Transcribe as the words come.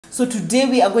So today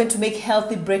we are going to make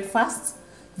healthy breakfasts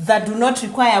that do not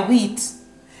require wheat.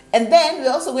 And then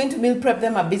we're also going to meal prep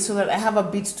them a bit so that I have a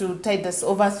bit to tide us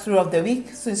over throughout the week.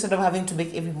 So instead of having to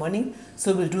make every morning,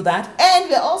 so we'll do that. And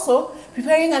we're also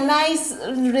preparing a nice,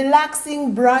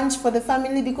 relaxing brunch for the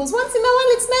family, because once in a while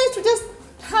it's nice to just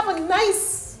have a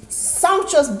nice,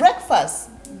 sumptuous breakfast.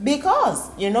 Because,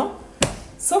 you know.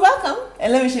 So welcome,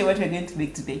 and let me show you what we're going to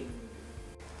make today.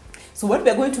 So what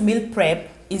we're going to meal prep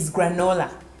is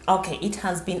granola. Okay, it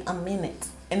has been a minute.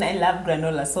 And I love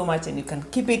granola so much, and you can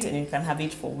keep it and you can have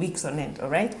it for weeks on end, all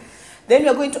right? Then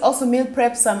we're going to also meal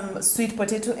prep some sweet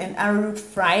potato and arrowroot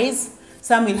fries.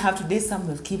 Some we'll have today, some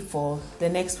we'll keep for the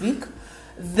next week.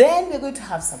 Then we're going to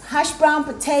have some hash brown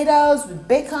potatoes with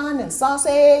bacon and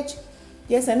sausage.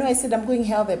 Yes, I know I said I'm going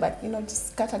healthy, but you know,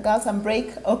 just cut a girl some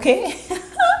break, okay?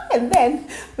 And then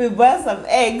we boil some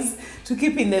eggs to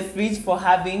keep in the fridge for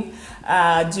having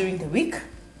during the week.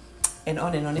 And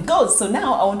on it goes. So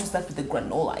now I want to start with the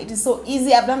granola. It is so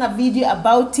easy. I've done a video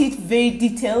about it, very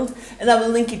detailed, and I will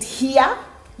link it here.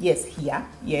 Yes, here.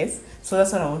 Yes. So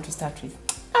that's what I want to start with.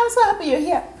 I'm so happy you're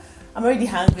here. I'm already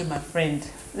hungry, my friend.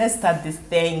 Let's start this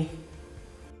thing.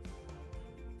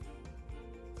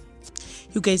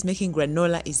 You guys, making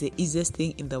granola is the easiest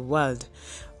thing in the world.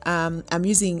 I'm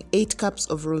using 8 cups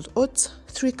of rolled oats,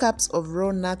 3 cups of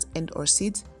raw nuts and or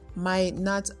seeds. My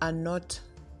nuts are not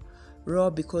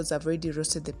raw because I've already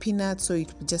roasted the peanuts, so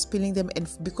it's just peeling them, and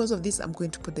because of this I'm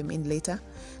going to put them in later.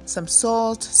 Some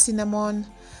salt, cinnamon,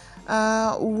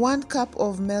 1 cup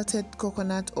of melted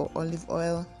coconut or olive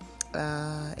oil,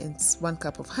 and 1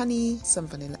 cup of honey, some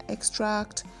vanilla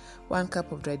extract, 1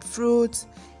 cup of dried fruits,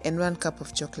 and 1 cup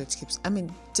of chocolate chips. I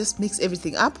mean, just mix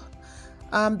everything up.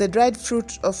 The dried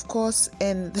fruit, of course,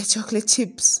 and the chocolate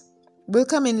chips will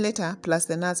come in later, plus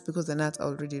the nuts, because the nuts are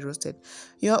already roasted.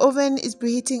 Your oven is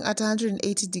preheating at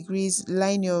 180 degrees.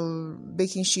 Line your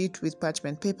baking sheet with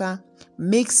parchment paper.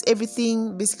 Mix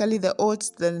everything, basically the oats,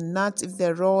 the nuts if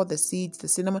they're raw, the seeds, the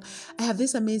cinnamon. I have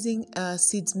this amazing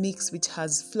seeds mix which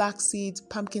has flax seeds,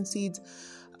 pumpkin seeds,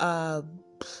 a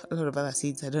lot of other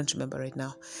seeds I don't remember right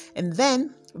now. And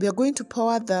then we are going to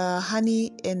pour the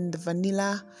honey and the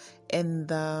vanilla and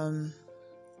the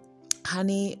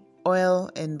honey, oil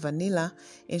and vanilla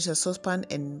into a saucepan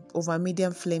and over a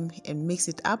medium flame, and mix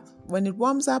it up. When it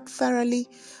warms up thoroughly,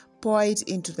 pour it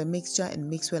into the mixture and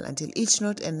mix well until each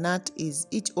oat and nut is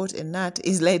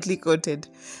lightly coated.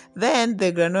 Then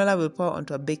the granola will pour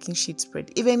onto a baking sheet,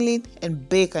 spread evenly, and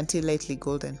bake until lightly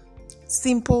golden.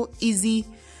 Simple, easy,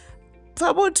 for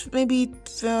about maybe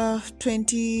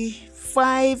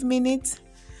 25 minutes,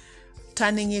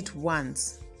 turning it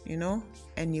once, you know,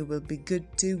 and you will be good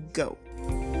to go.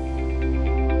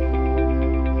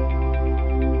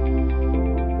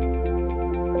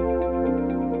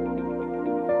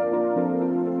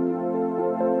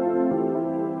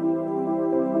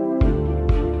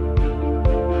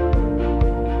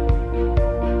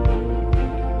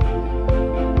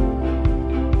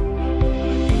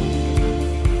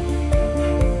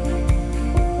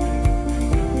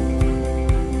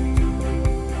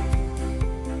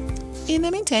 In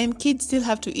the meantime, kids still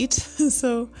have to eat,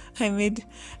 so I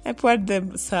poured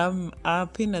them some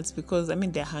peanuts, because I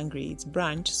mean they're hungry. It's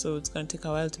brunch, so it's going to take a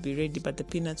while to be ready, but the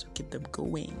peanuts will keep them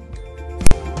going.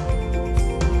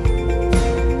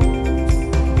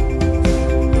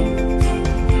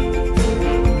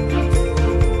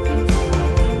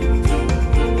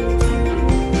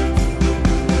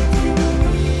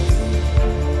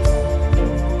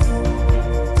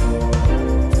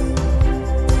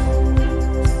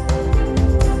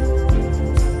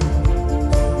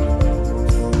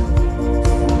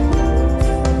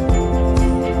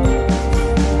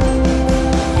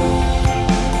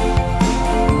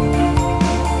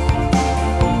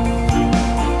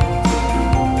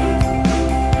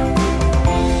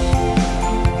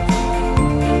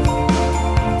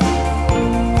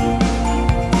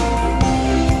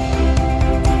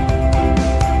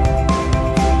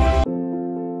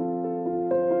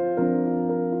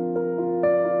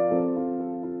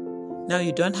 Now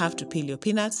you don't have to peel your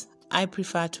peanuts. I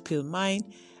prefer to peel mine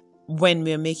when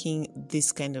we're making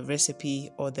this kind of recipe,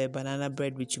 or the banana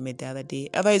bread which you made the other day.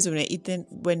 Otherwise, when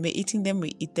we're eating them,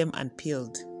 we eat them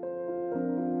unpeeled.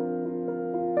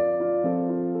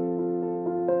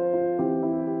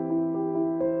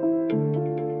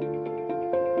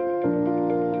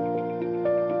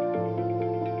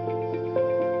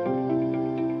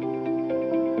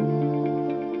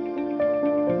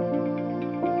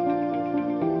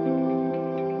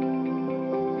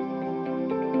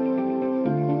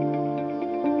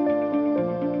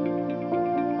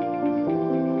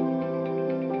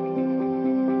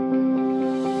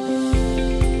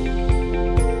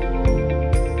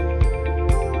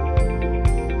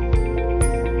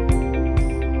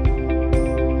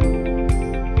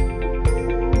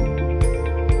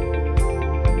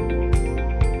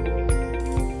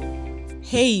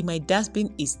 Hey, my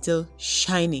dustbin is still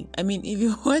shining. I mean, if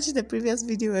you watched the previous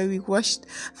video where we washed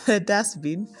the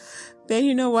dustbin, then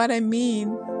you know what I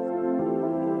mean.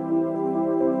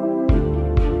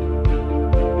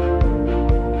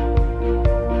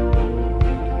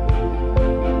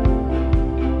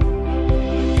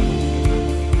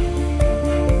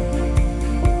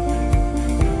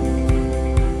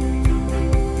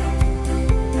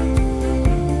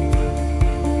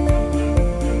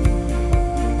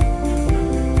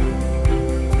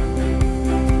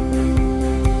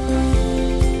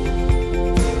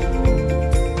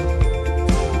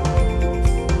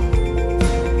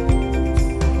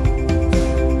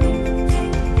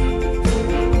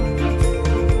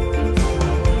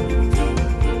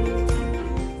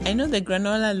 I know the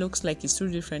granola looks like it's two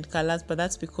different colors, but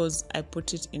that's because I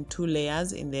put it in 2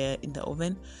 layers in the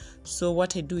oven. So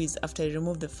what I do is after I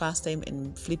remove the first time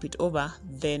and flip it over,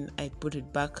 then I put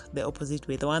it back the opposite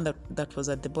way. The one that was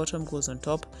at the bottom goes on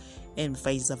top and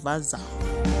vice versa.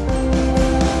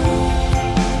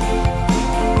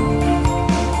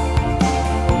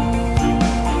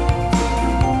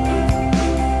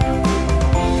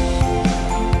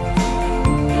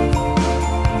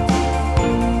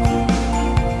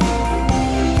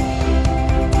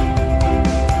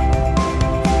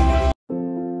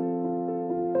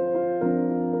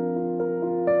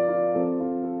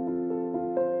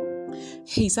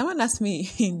 Hey, someone asked me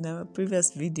in a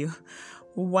previous video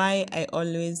why I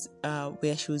always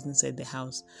wear shoes inside the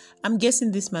house. I'm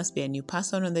guessing this must be a new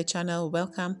person on the channel.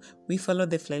 Welcome. We follow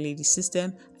the Fly Lady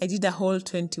system. I did a whole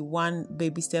 21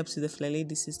 baby steps to the Fly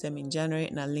Lady system in January,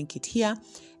 and I'll link it here.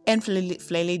 And Fly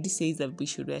Lady says that we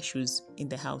should wear shoes in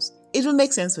the house. It will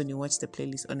make sense when you watch the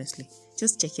playlist, honestly.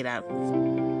 Just check it out.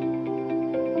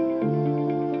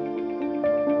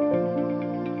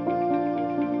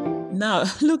 Now,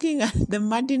 looking at the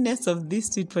muddiness of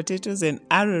these sweet potatoes and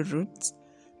arrowroots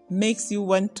makes you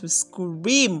want to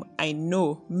scream. I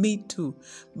know, me too.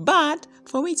 But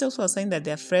for me, it's also a sign that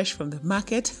they're fresh from the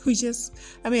market,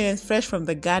 it's fresh from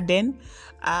the garden.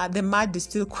 The mud is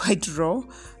still quite raw.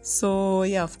 So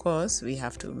yeah, of course, we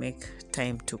have to make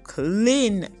time to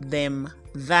clean them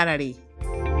thoroughly.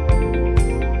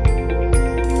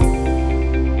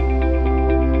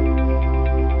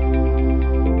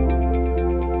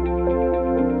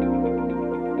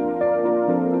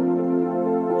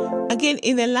 Again,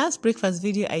 in the last breakfast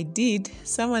video I did,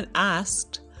 someone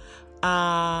asked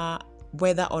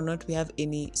whether or not we have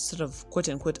any sort of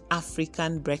quote-unquote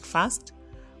African breakfast.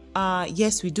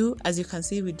 Yes, we do. As you can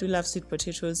see, we do love sweet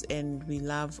potatoes and we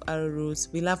love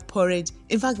arrowroots. We love porridge.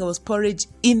 In fact, there was porridge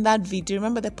in that video.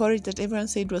 Remember the porridge that everyone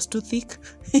said was too thick?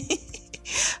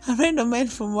 A friend of mine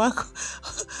from work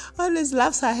always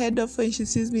laughs her head off when she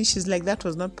sees me. She's like, that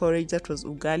was not porridge, that was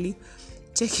ugali.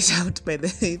 Check it out, by the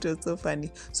way, it was so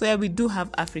funny. So yeah, we do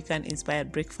have African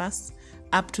inspired breakfasts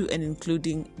up to and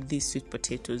including these sweet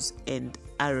potatoes and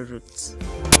arrowroots.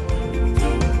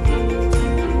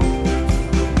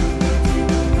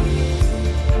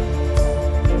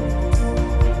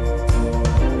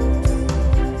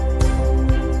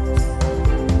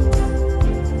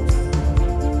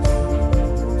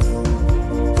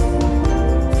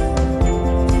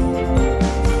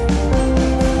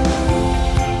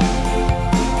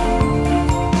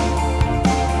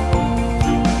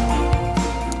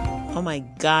 Oh my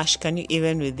gosh, can you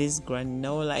even with this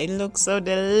granola? It looks so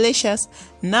delicious.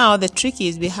 Now the trick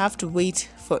is we have to wait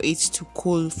for it to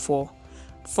cool for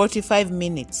 45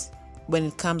 minutes when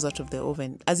it comes out of the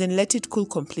oven, as in let it cool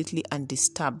completely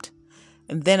undisturbed.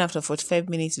 And then after 45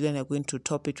 minutes, then I'm going to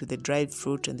top it with the dried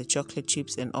fruit and the chocolate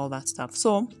chips and all that stuff.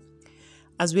 So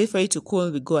as we wait for it to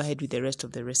cool, we go ahead with the rest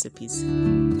of the recipes.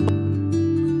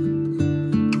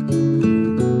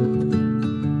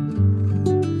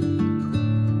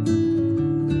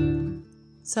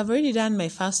 So I've already done my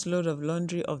first load of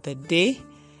laundry of the day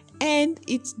and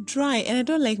it's dry, and I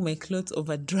don't like my clothes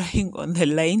over drying on the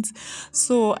lines.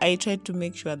 So I try to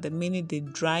make sure the minute they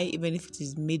dry, even if it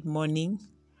is mid-morning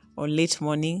or late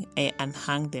morning, I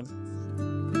unhang them.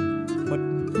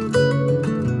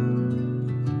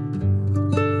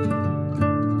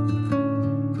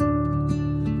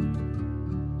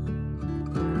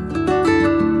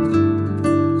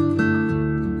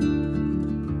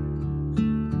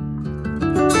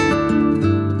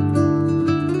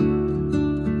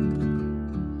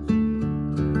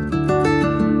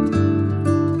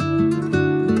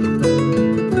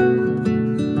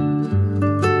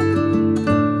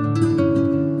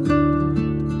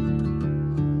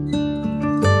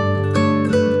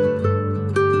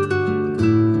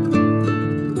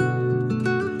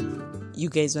 You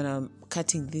guys, when I'm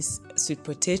cutting these sweet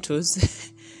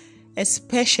potatoes,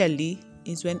 especially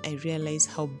is when I realize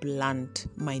how blunt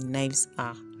my knives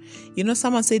are. You know,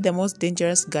 someone said the most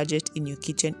dangerous gadget in your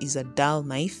kitchen is a dull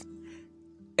knife.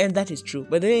 And that is true.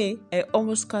 By the way, I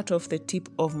almost cut off the tip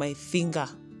of my finger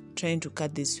trying to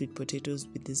cut these sweet potatoes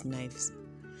with these knives.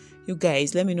 You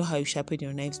guys, let me know how you sharpen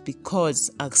your knives because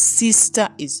our sister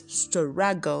is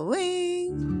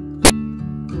struggling.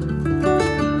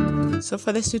 So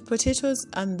for the sweet potatoes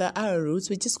and the arrowroots,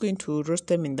 we're just going to roast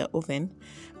them in the oven.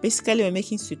 Basically, we're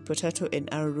making sweet potato and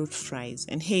arrowroot fries.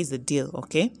 And here's the deal,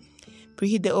 okay?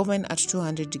 Preheat the oven at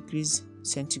 200 degrees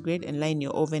centigrade and line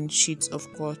your oven sheets,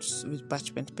 of course, with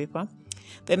parchment paper.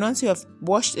 Then once you have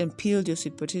washed and peeled your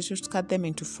sweet potatoes, cut them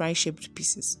into fry-shaped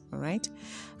pieces, all right?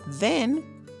 Then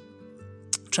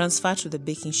transfer to the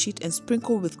baking sheet and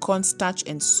sprinkle with cornstarch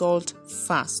and salt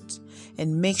first.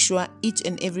 And make sure each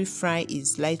and every fry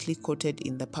is lightly coated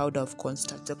in the powder of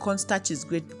cornstarch. The cornstarch is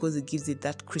great because it gives it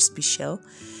that crispy shell.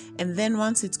 And then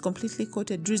once it's completely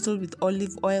coated, drizzle with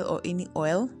olive oil or any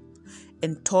oil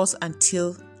and toss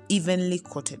until evenly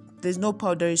coated. There's no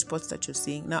powdery spots that you're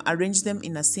seeing. Now arrange them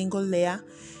in a single layer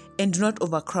and do not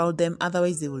overcrowd them,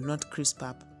 otherwise they will not crisp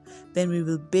up. Then we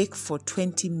will bake for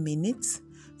 20 minutes.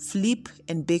 Flip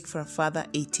and bake for a further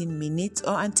 18 minutes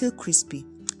or until crispy.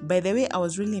 By the way, I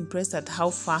was really impressed at how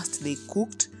fast they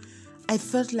cooked. I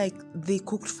felt like they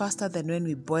cooked faster than when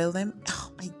we boiled them.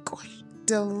 Oh my gosh,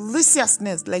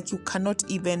 deliciousness, like you cannot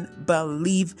even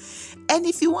believe. And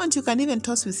if you want, you can even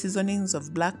toss with seasonings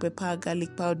of black pepper,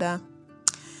 garlic powder,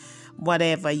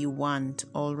 whatever you want.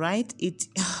 All right,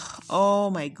 oh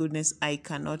my goodness, I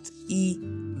cannot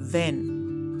even.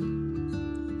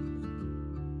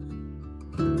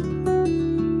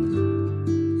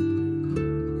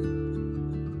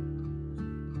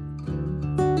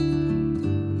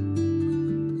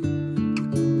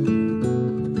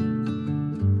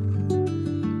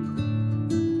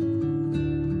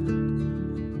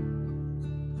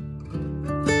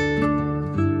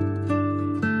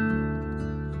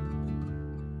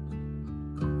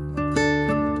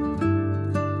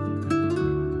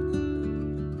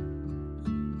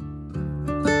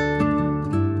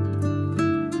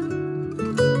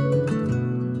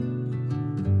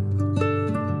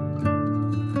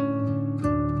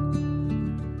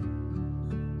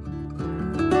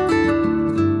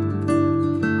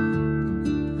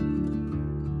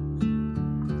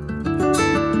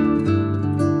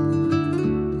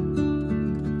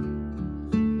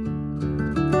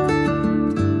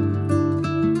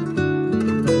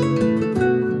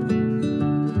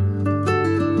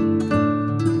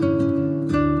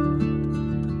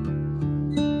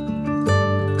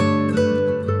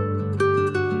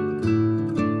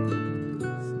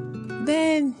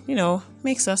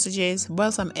 Make sausages,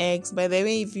 boil some eggs. By the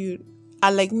way, if you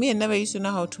are like me and never used to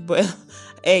know how to boil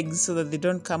eggs so that they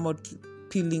don't come out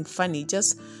peeling funny,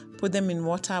 just put them in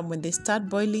water. When they start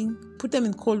boiling, put them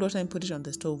in cold water and put it on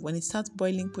the stove. When it starts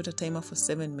boiling, put a timer for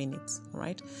 7 minutes, all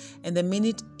right? And the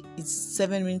minute it's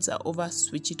 7 minutes are over,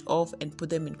 switch it off and put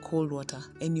them in cold water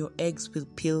and your eggs will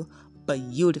peel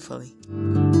beautifully.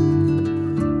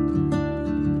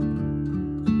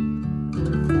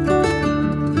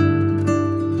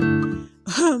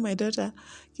 My daughter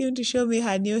came to show me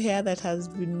her new hair that has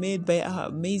been made by our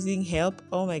amazing help.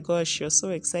 Oh my gosh, she was so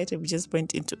excited. We just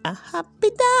went into a happy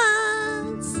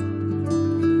dance.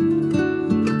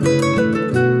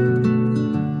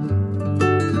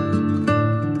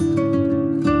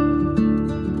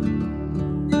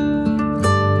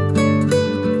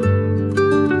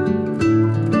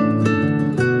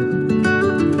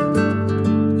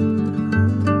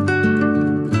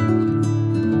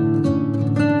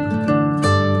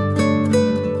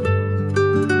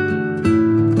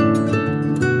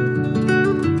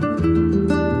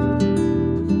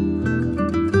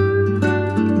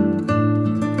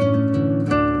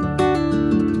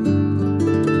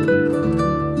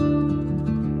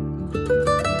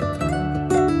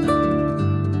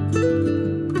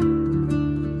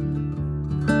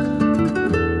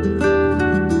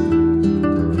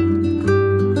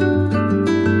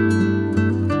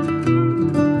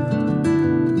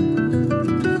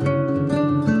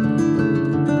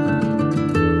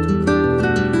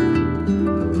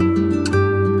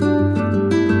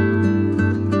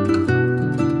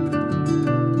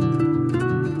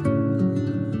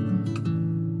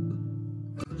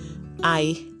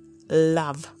 I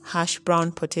love hash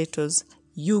brown potatoes.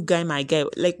 You guy, my guy,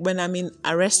 like when I'm in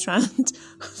a restaurant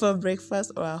for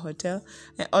breakfast or a hotel,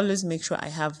 I always make sure I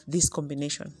have this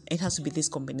combination. It has to be this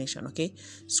combination, okay?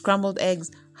 Scrambled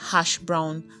eggs, hash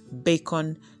brown,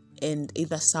 bacon, and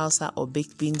either salsa or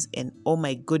baked beans. And oh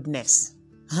my goodness,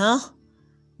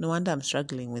 No wonder I'm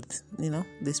struggling with,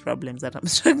 these problems that I'm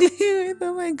struggling with.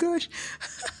 Oh my gosh.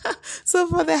 So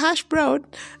for the hash brown,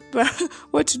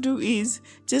 what to do is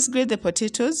just grate the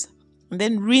potatoes,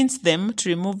 then rinse them to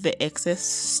remove the excess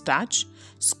starch,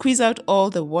 squeeze out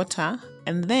all the water,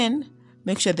 and then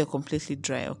make sure they're completely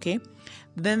dry, okay?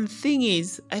 Then the thing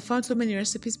is, I found so many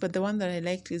recipes, but the one that I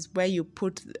liked is where you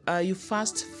you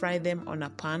first fry them on a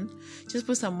pan. Just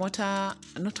put some water,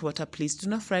 not water, please. Do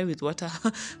not fry with water.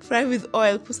 Fry with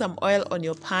oil. Put some oil on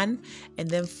your pan and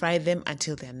then fry them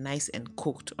until they're nice and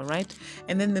cooked, all right?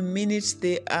 And then the minute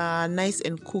they are nice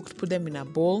and cooked, put them in a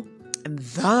bowl and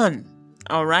then,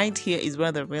 all right, here is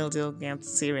where the real deal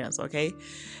gets serious, okay?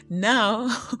 Now,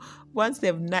 once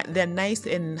they're nice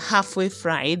and halfway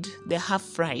fried, they're half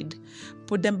fried,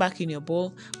 put them back in your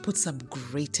bowl, put some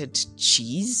grated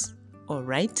cheese, all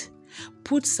right?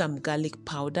 Put some garlic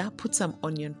powder, put some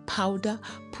onion powder,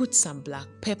 put some black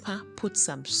pepper, put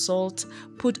some salt,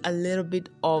 put a little bit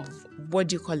of,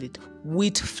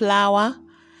 wheat flour,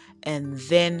 and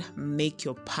then make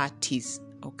your patties,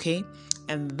 okay?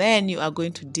 And then you are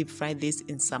going to deep fry this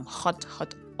in some hot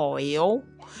oil.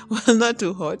 Well, not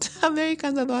too hot.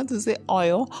 Americans are the ones to say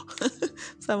oil.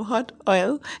 Some hot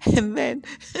oil. And then,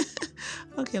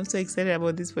 okay, I'm so excited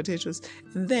about these potatoes.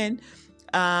 And then,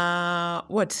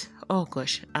 what? Oh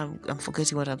gosh, I'm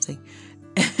forgetting what I'm saying.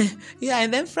 Yeah,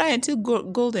 and then fry until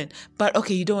golden. But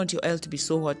okay, you don't want your oil to be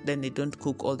so hot, then they don't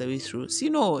cook all the way through.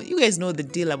 So, you guys know the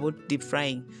deal about deep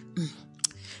frying.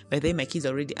 By the way, my kids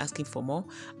are already asking for more.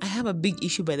 I have a big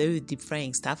issue, by the way, with deep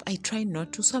frying stuff. I try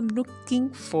not to, so I'm looking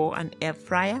for an air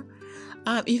fryer.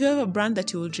 If you have a brand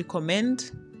that you would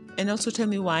recommend, and also tell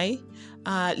me why,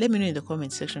 let me know in the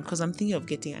comment section, because I'm thinking of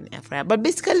getting an air fryer. But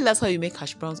basically, that's how you make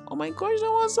hash browns. Oh my gosh, that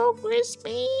was so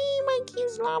crispy. My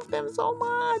kids love them so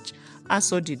much.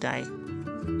 So did I.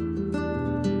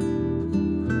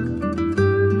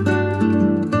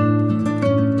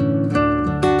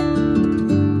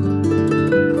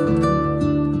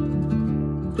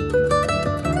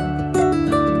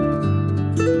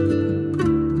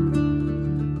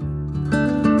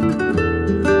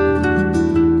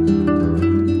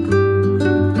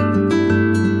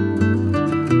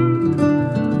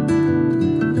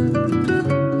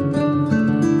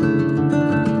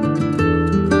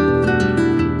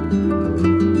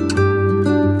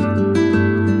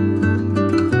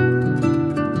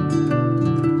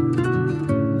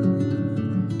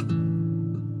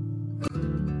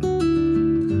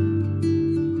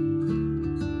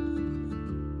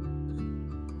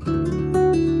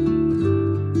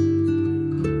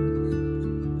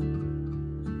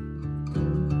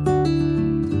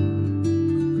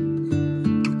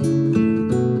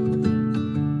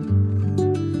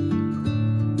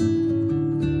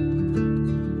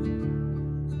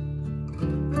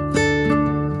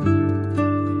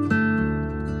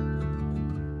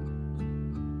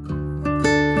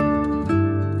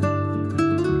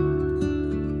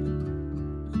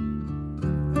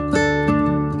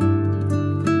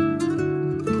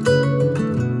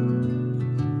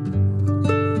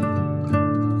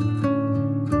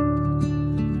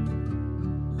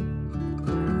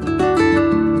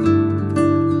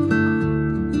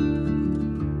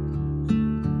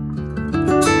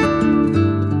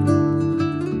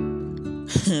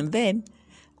 Then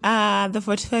the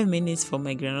 45 minutes for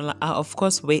my granola are of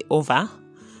course way over.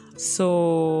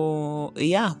 So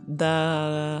yeah,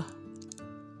 the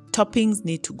toppings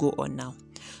need to go on now.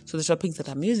 So the toppings that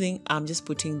I'm using, I'm just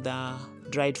putting the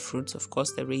dried fruits, of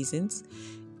course, the raisins,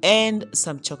 and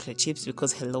some chocolate chips,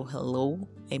 because hello,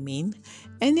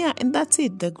 and yeah, and that's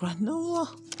it, the granola.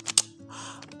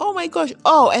 Oh my gosh.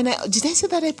 Oh, and did I say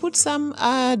that I put some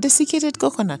desiccated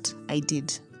coconut? I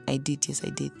did, yes I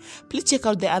did. Please check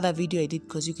out the other video I did,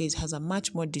 because you guys has a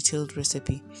much more detailed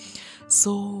recipe.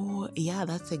 So yeah,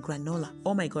 that's the granola.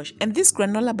 Oh my gosh. And this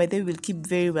granola, by the way, will keep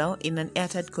very well in an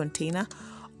airtight container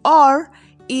or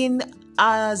in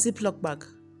a Ziploc bag.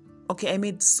 Okay, I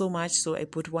made so much, so I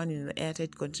put one in the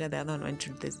airtight container, the other one went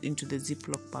into the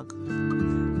Ziploc bag.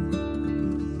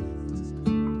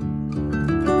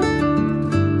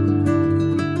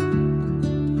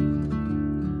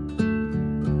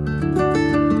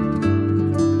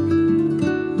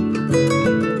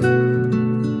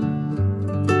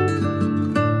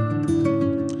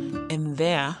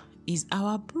 There is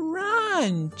our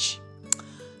brunch.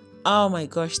 Oh my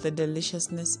gosh, the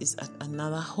deliciousness is at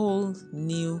another whole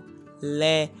new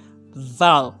level.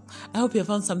 I hope you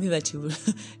found something that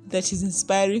that is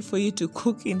inspiring for you to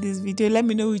cook in this video. Let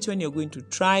me know which one you're going to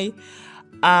try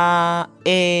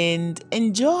and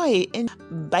enjoy, and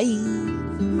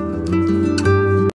bye.